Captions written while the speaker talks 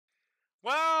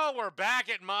Well, we're back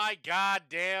at my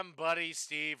goddamn buddy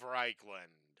Steve Raichlen.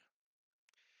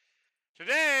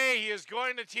 Today, he is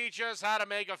going to teach us how to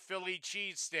make a Philly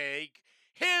cheesesteak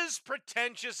his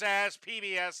pretentious ass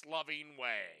PBS loving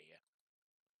way.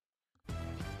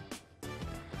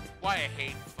 Why I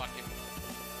hate fucking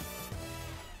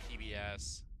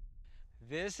PBS.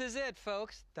 This is it,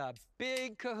 folks. The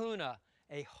big kahuna.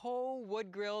 A whole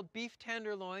wood-grilled beef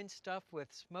tenderloin stuffed with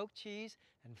smoked cheese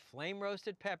and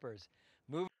flame-roasted peppers.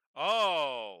 Move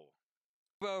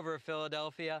over,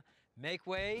 Philadelphia. Make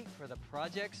way for the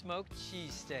Project Smoked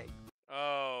Cheesesteak.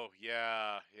 Oh,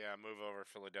 yeah, move over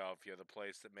Philadelphia, the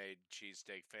place that made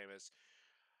cheesesteak famous.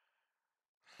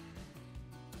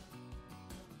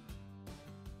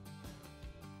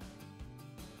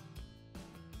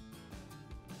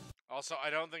 Also, I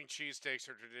don't think cheesesteaks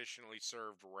are traditionally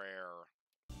served rare.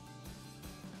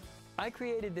 I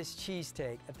created this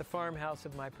cheesesteak at the farmhouse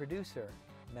of my producer,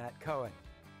 Matt Cohen.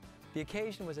 The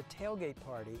occasion was a tailgate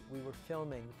party we were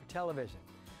filming for television.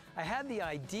 I had the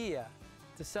idea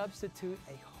to substitute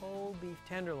a whole beef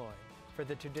tenderloin for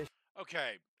the traditional.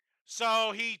 Okay,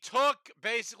 so he took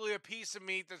basically a piece of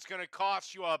meat that's going to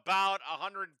cost you about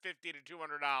 $150 to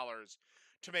 $200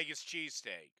 to make his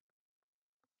cheesesteak.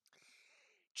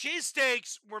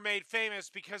 Cheesesteaks were made famous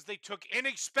because they took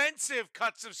inexpensive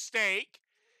cuts of steak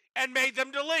and made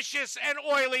them delicious and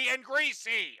oily and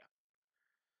greasy.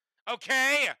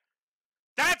 Okay?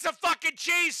 That's a fucking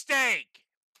cheesesteak!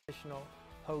 Traditional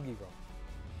hoagie roll.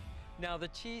 Now, the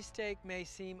cheesesteak may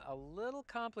seem a little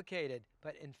complicated,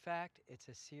 but in fact, it's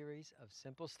a series of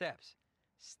simple steps.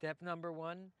 Step number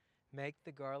 1, make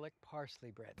the garlic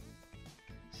parsley bread.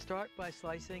 Start by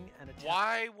slicing an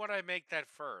Why would I make that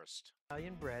first?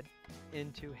 Italian bread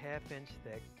into half-inch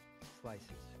thick slices.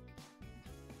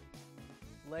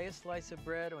 Lay a slice of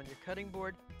bread on your cutting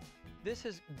board. This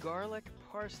is garlic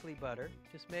parsley butter,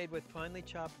 just made with finely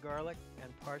chopped garlic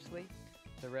and parsley.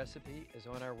 The recipe is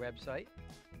on our website.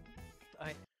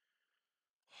 I If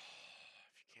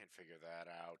you can't figure that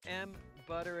out. am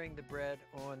buttering the bread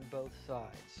on both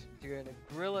sides. You're going to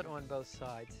grill it on both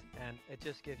sides, and it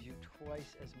just gives you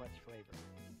twice as much flavor.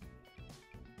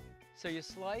 So you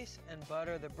slice and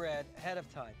butter the bread ahead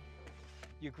of time.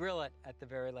 You grill it at the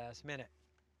very last minute.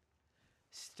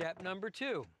 Step number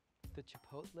 2, the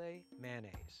chipotle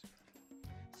mayonnaise.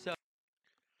 So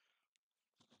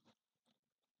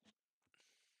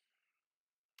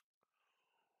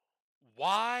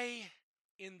why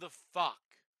in the fuck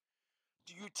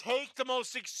do you take the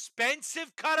most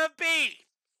expensive cut of beef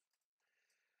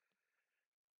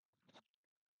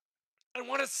and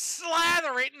want to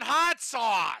slather it in hot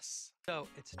sauce? So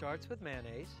it starts with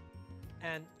mayonnaise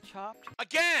and chopped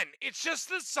Again, it's just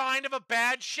the sign of a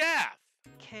bad chef.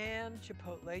 canned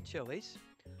chipotle chilies.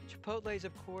 Chipotles,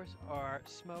 of course, are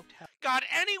smoked God,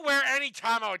 anywhere,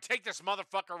 anytime I would take this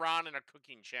motherfucker around in a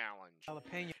cooking challenge.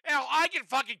 jalapeno Hell, I can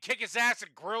fucking kick his ass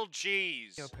at grilled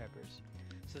cheese. peppers.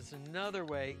 So it's another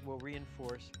way we'll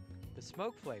reinforce the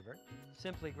smoke flavor.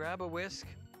 Simply grab a whisk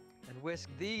and whisk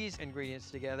these ingredients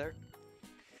together.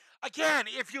 Again,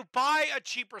 if you buy a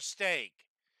cheaper steak,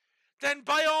 then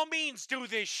by all means do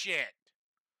this shit.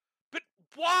 But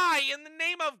why in the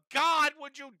name of God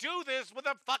would you do this with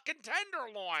a fucking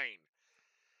tenderloin?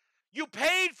 You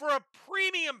paid for a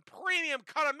premium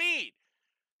cut of meat.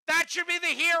 That should be the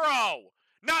hero,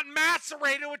 not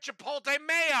macerated with chipotle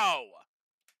mayo.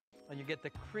 And you get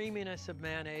the creaminess of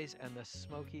mayonnaise and the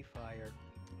smoky fire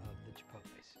of the chipotles.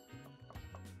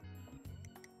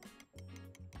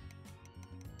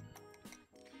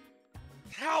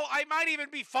 Hell, I might even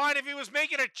be fine if he was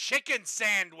making a chicken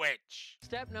sandwich.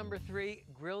 Step number 3,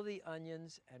 grill the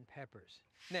onions and peppers.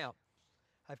 Now,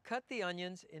 I've cut the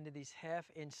onions into these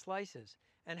half-inch slices.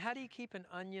 And how do you keep an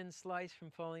onion slice from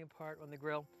falling apart on the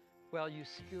grill? Well, you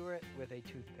skewer it with a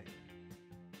toothpick.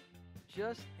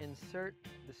 Just insert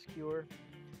the skewer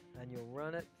and you'll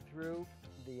run it through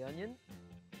the onion.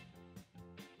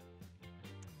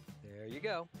 There you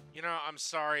go. You know, I'm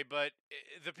sorry, but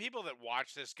the people that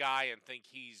watch this guy and think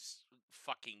he's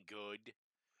fucking good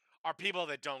are people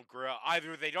that don't grow.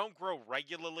 Either they don't grow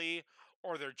regularly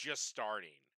or they're just starting.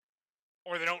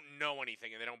 Or they don't know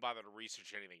anything and they don't bother to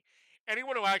research anything.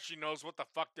 Anyone who actually knows what the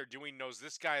fuck they're doing knows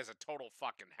this guy is a total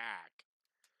fucking hack.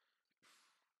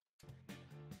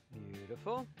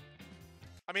 Beautiful.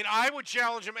 I mean, I would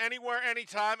challenge him anywhere,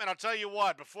 anytime, and I'll tell you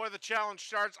what, before the challenge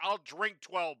starts, I'll drink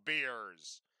 12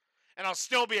 beers. And I'll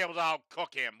still be able to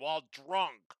outcook him while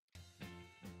drunk.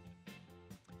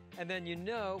 And then you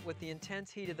know, with the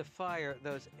intense heat of the fire,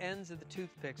 those ends of the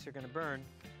toothpicks are going to burn.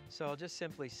 So I'll just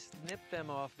simply snip them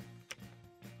off.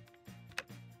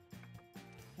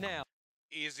 Now,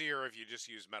 easier if you just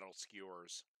use metal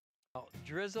skewers. Now,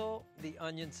 drizzle the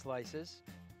onion slices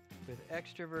with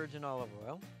extra virgin olive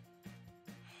oil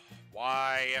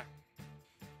Why?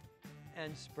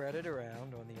 and spread it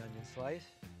around on the onion slice.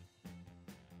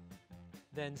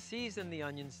 Then season the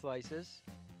onion slices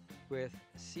with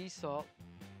sea salt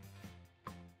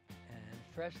and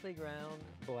freshly ground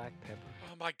black pepper.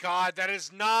 Oh my God, that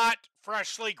is not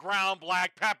freshly ground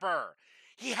black pepper.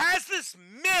 He has this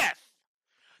myth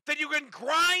that you can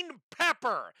grind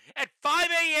pepper at 5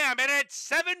 a.m. and at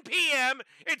 7 p.m.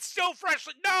 it's still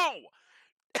freshly. No!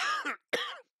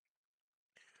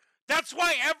 That's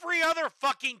why every other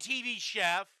fucking TV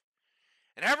chef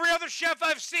and every other chef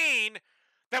I've seen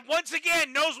that once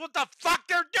again knows what the fuck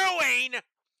they're doing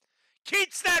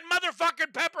keeps that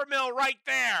motherfucking pepper mill right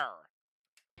there.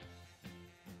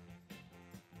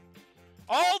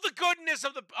 All the goodness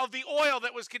of the oil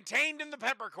that was contained in the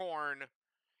peppercorn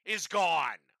is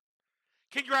gone.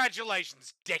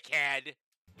 Congratulations, dickhead.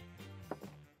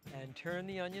 And turn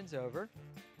the onions over.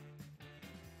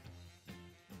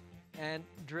 And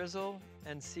drizzle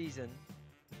and season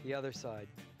the other side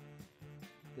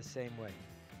the same way.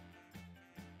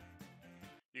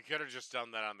 You could have just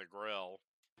done that on the grill.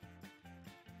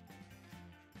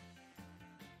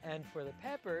 And for the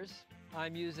peppers,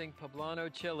 I'm using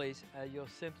poblano chilies. You'll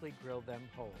simply grill them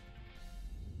whole.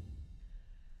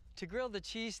 To grill the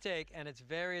cheesesteak and its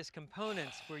various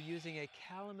components, we're using a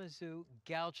Kalamazoo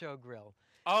Gaucho grill.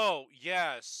 Oh,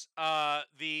 yes.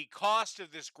 The cost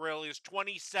of this grill is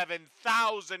 $27,000.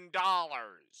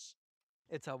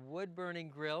 It's a wood-burning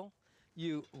grill.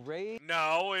 You raise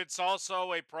No, it's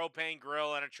also a propane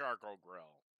grill and a charcoal grill.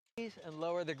 and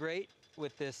lower the grate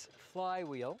with this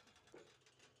flywheel.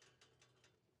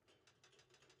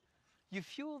 You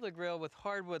fuel the grill with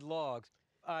hardwood logs.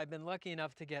 I've been lucky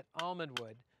enough to get almond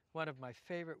wood, one of my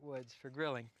favorite woods for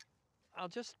grilling. I'll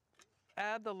just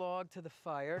add the log to the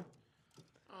fire.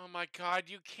 Oh my God,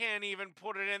 you can't even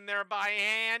put it in there by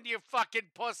hand, you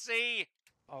fucking pussy.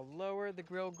 I'll lower the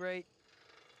grill grate.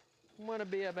 I want to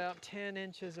be about 10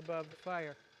 inches above the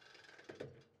fire.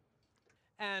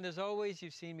 And as always,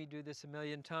 you've seen me do this a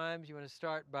million times. You want to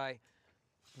start by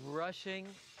brushing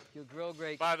your grill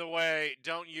grate. By the way,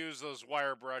 don't use those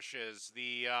wire brushes.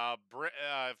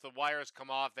 If the wires come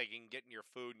off, they can get in your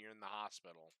food and you're in the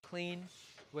hospital. Clean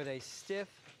with a stiff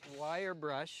wire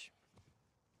brush.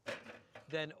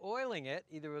 Then oiling it,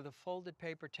 either with a folded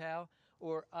paper towel,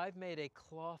 or I've made a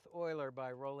cloth oiler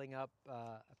by rolling up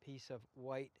a piece of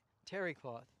white terry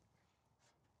cloth.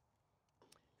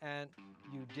 And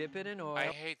you dip it in oil. I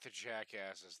hate the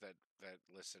jackasses that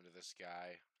listen to this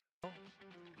guy.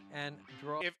 And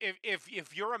draw.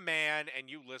 If you're a man and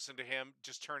you listen to him,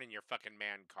 just turn in your fucking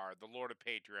man card. The Lord of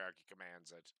Patriarchy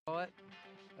commands it. Draw it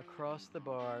across the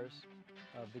bars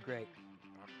of the grate.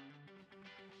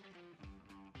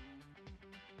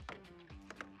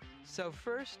 So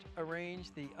first,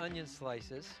 arrange the onion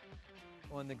slices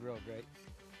on the grill grate.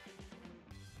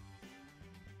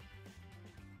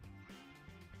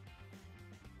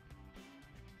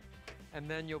 And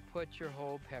then you'll put your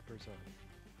whole peppers on.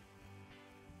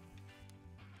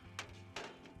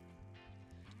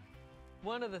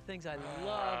 One of the things I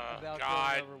love about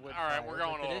going over wood fire, we're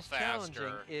going a little that is challenging,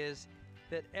 faster. is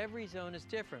that every zone is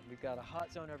different. We've got a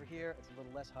hot zone over here, it's a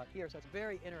little less hot here, so it's a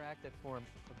very interactive form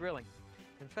of grilling.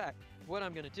 In fact, what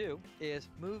I'm going to do is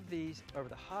move these over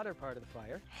the hotter part of the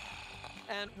fire,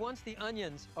 and once the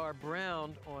onions are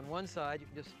browned on one side, you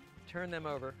can just turn them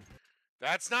over.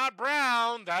 That's not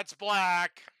brown, that's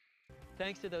black.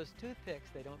 Thanks to those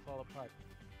toothpicks, they don't fall apart.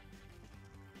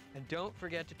 And don't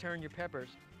forget to turn your peppers.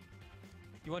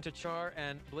 You want to char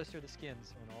and blister the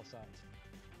skins on all sides.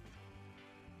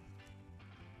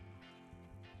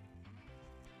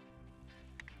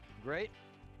 Great.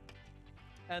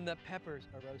 And the peppers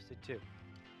are roasted too.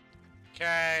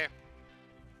 Okay.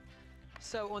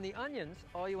 So on the onions,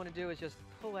 all you want to do is just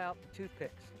pull out the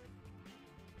toothpicks.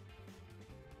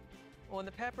 On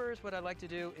the peppers, what I like to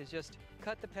do is just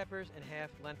cut the peppers in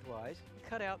half lengthwise,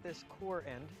 cut out this core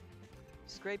end,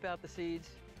 scrape out the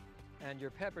seeds, and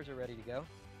your peppers are ready to go.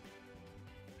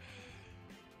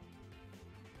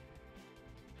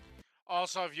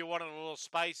 Also, if you want it a little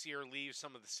spicier, leave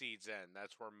some of the seeds in.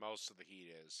 That's where most of the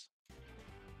heat is.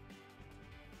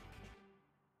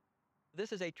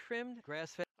 This is a trimmed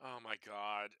grass-fed. Oh my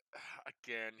God.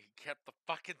 Again, he kept the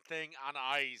fucking thing on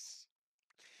ice.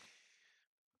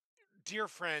 Dear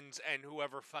friends and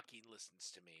whoever fucking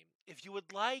listens to me, if you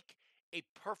would like a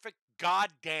perfect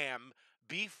goddamn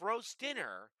beef roast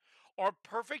dinner, or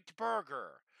perfect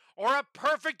burger, or a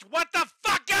perfect what the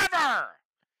fuck ever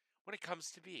when it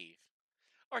comes to beef,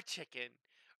 or chicken,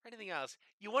 or anything else,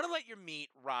 you want to let your meat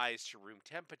rise to room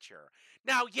temperature.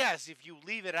 Now, yes, if you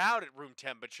leave it out at room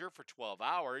temperature for 12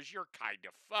 hours, you're kind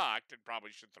of fucked and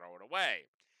probably should throw it away.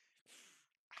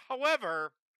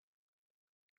 However,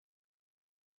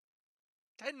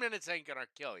 10 minutes ain't gonna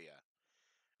kill you.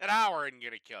 An hour ain't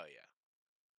gonna kill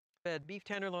you. Beef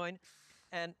tenderloin,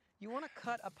 and you want to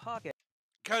cut a pocket.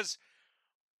 Because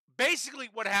basically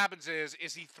what happens is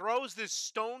he throws this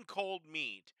stone cold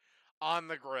meat on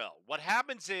the grill. What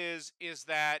happens is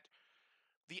that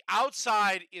the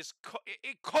outside is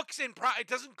it cooks it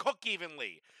doesn't cook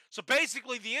evenly. So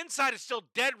basically the inside is still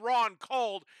dead raw and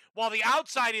cold while the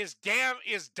outside is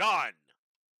done.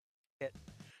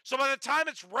 So by the time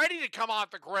it's ready to come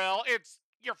off the grill,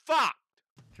 you're fucked.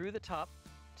 Through the top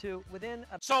to within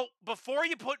a... So before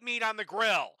you put meat on the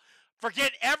grill,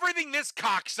 forget everything this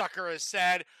cocksucker has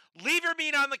said. Leave your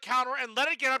meat on the counter and let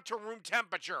it get up to room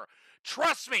temperature.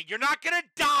 Trust me, you're not going to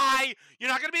die. You're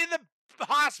not going to be in the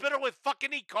hospital with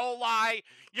fucking E. coli.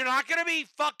 You're not going to be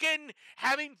fucking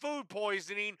having food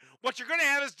poisoning. What you're going to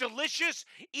have is delicious,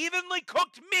 evenly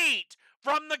cooked meat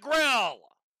from the grill.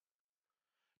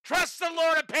 Trust the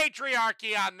Lord of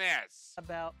Patriarchy on this.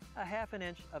 About a half an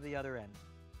inch of the other end.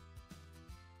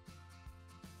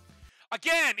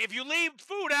 Again, if you leave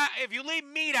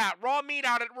meat out, raw meat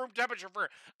out at room temperature for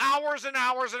hours and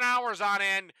hours and hours on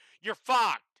end, you're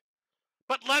fucked.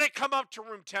 But let it come up to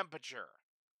room temperature.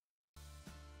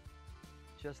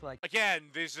 Just like... Again,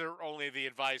 these are only the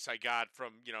advice I got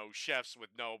from, chefs with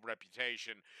no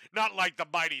reputation. Not like the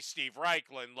mighty Steve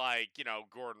Raichlen, like,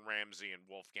 Gordon Ramsay and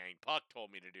Wolfgang Puck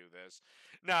told me to do this.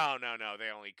 No, they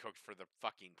only cooked for the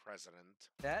fucking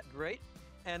president. That, great.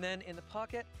 And then in the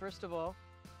pocket, first of all,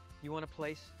 you want to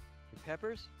place your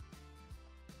peppers.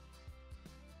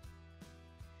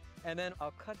 And then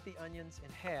I'll cut the onions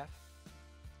in half.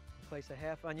 Place a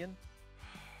half onion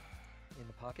in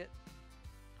the pocket.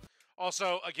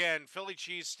 Also, again, Philly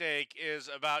cheesesteak is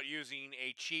about using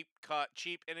a cheap,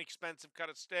 inexpensive cut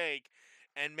of steak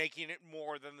and making it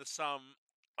more than the sum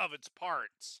of its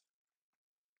parts.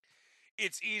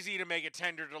 It's easy to make a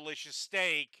tender, delicious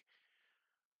steak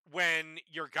when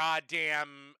your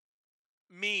goddamn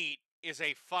meat is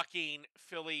a fucking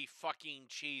Philly fucking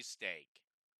cheesesteak.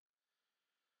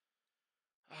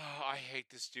 Oh, I hate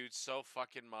this dude so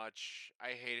fucking much. I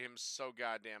hate him so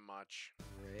goddamn much.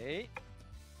 Great.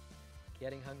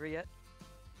 Getting hungry yet?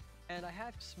 And I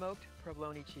have smoked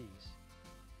provolone cheese.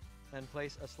 And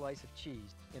place a slice of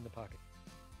cheese in the pocket.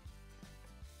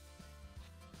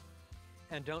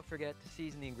 And don't forget to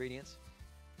season the ingredients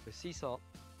with sea salt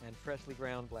and freshly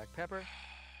ground black pepper.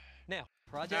 Now,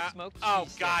 Project Smoked Cheese. Oh,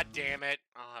 god damn it.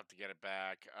 I'll have to get it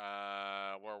back.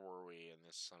 Where were we in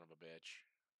this son of a bitch?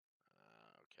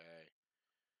 Okay.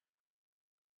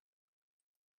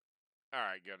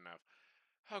 Alright, good enough.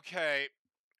 Okay.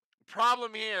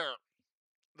 Problem here.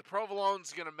 The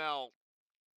provolone's gonna melt.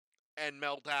 And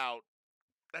melt out.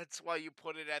 That's why you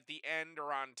put it at the end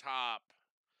or on top.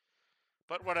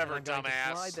 But whatever, and I'm going dumbass.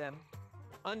 To slide them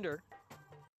under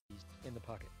in the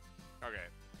pocket. Okay,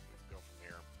 we can go from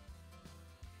here.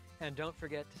 And don't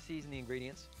forget to season the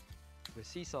ingredients with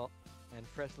sea salt and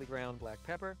freshly ground black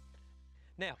pepper.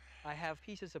 Now, I have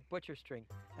pieces of butcher string,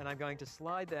 and I'm going to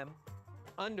slide them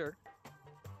under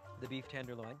the beef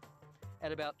tenderloin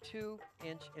at about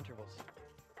 2-inch intervals.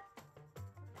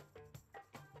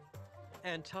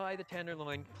 And tie the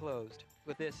tenderloin closed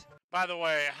with this. By the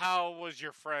way, how was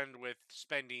your friend with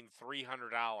spending $300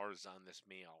 on this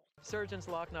meal? Surgeon's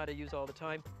lock knot I use all the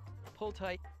time. Pull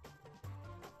tight.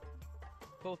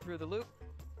 Pull through the loop.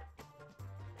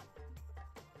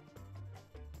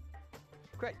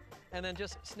 Great. And then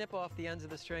just snip off the ends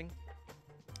of the string.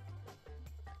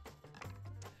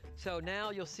 So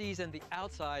now you'll season the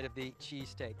outside of the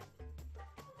cheesesteak.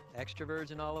 Extra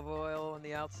virgin olive oil on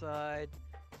the outside.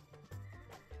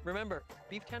 Remember,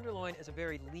 beef tenderloin is a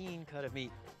very lean cut of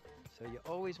meat, so you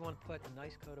always want to put a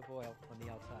nice coat of oil on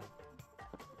the outside.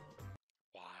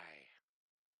 Why?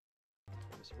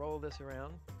 Just roll this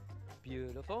around.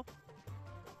 Beautiful.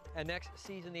 And next,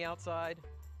 season the outside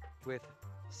with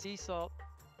sea salt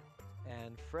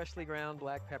and freshly ground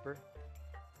black pepper.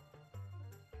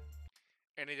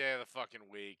 Any day of the fucking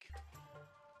week.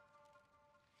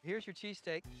 Here's your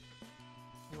cheesesteak.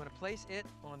 You want to place it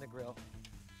on the grill.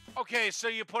 Okay, so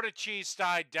you put a cheese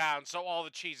side down so all the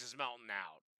cheese is melting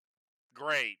out.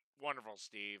 Great. Wonderful,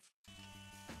 Steve.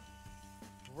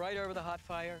 Right over the hot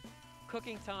fire.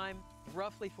 Cooking time,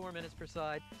 roughly 4 minutes per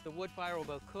side. The wood fire will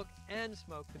both cook and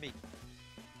smoke the meat.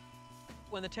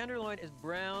 When the tenderloin is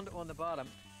browned on the bottom...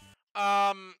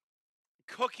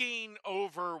 Cooking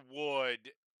over wood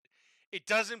It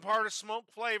does impart a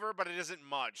smoke flavor, but it isn't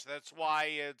much. That's why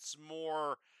it's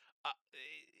more...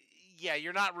 yeah,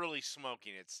 you're not really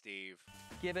smoking it, Steve.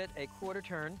 Give it a quarter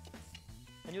turn,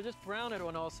 and you'll just brown it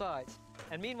on all sides.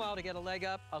 And meanwhile, to get a leg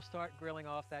up, I'll start grilling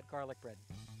off that garlic bread.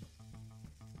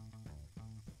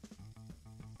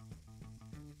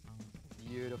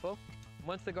 Beautiful.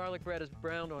 Once the garlic bread is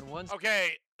browned on one side...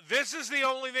 Okay, this is the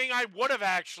only thing I would have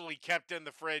actually kept in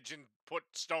the fridge and put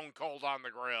stone cold on the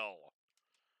grill.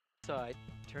 Side,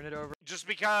 turn it over. Just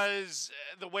because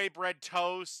the way bread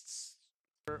toasts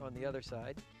on the other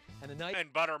side, and the knife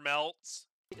and butter melts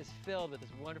is filled with this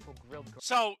wonderful grilled garlic.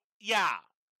 So, yeah.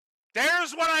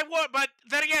 There's what I would, but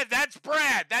then again, that's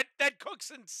bread. That cooks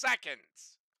in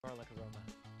seconds. Garlic aroma.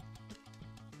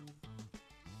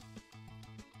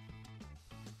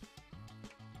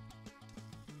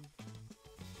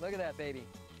 Look at that, baby.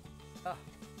 Oh.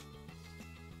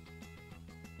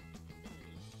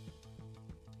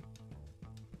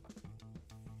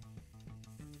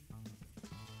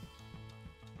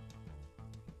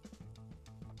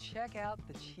 Check out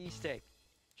the cheesesteak.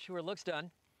 Sure, looks done,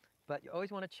 but you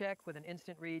always want to check with an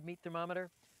instant read meat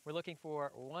thermometer. We're looking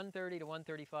for 130 to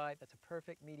 135. That's a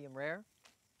perfect medium rare.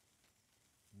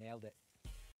 Nailed it.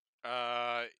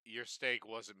 Your steak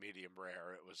wasn't medium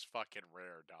rare. It was fucking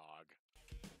rare, dog.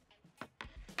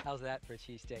 How's that for a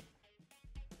cheesesteak?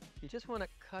 You just want to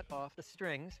cut off the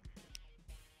strings.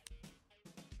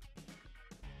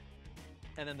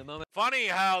 And then the moment... Funny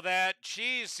how that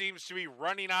cheese seems to be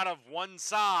running out of one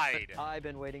side. I've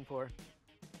been waiting for.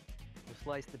 You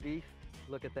slice the beef.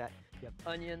 Look at that. You have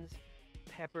onions,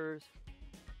 peppers,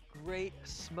 great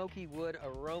smoky wood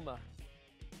aroma.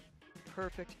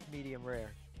 Perfect medium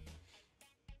rare.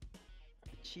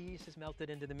 The cheese is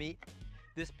melted into the meat.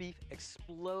 This beef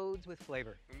explodes with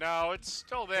flavor. No, it's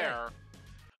still there.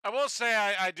 I will say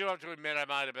I do have to admit I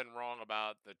might have been wrong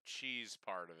about the cheese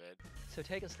part of it. So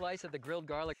take a slice of the grilled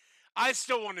garlic. I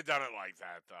still wouldn't have done it like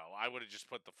that, though. I would have just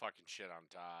put the fucking shit on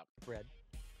top. Bread.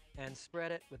 And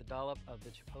spread it with a dollop of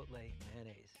the chipotle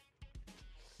mayonnaise.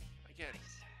 Again.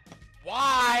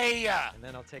 Why? And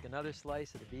then I'll take another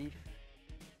slice of the beef.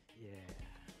 Yeah.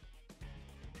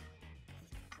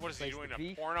 What is he doing,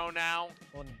 a porno now?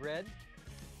 On bread.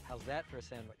 How's that for a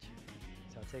sandwich?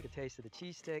 So I'll take a taste of the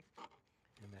cheesesteak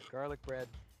and that garlic bread.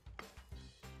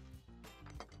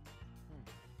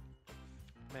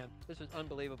 Man, this is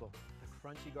unbelievable. The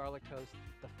crunchy garlic toast,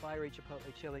 the fiery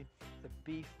chipotle chili, the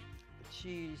beef, the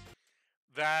cheese.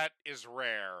 That is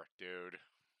rare, dude.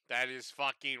 That is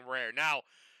fucking rare. Now,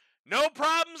 no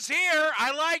problems here.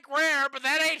 I like rare, but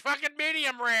that ain't fucking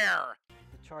medium rare.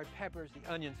 The charred peppers,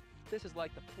 the onions. This is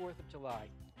like the 4th of July.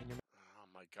 And you're... Oh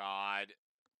my God.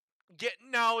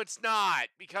 No, it's not.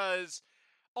 Because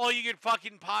all you could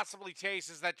fucking possibly taste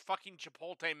is that fucking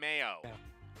chipotle mayo. Yeah.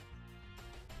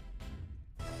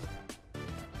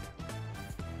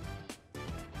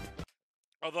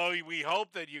 Although we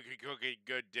hope that you could cook a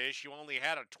good dish, you only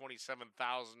had a $27,000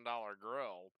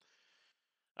 grill.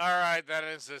 All right, that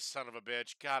is this son of a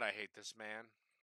bitch. God, I hate this man.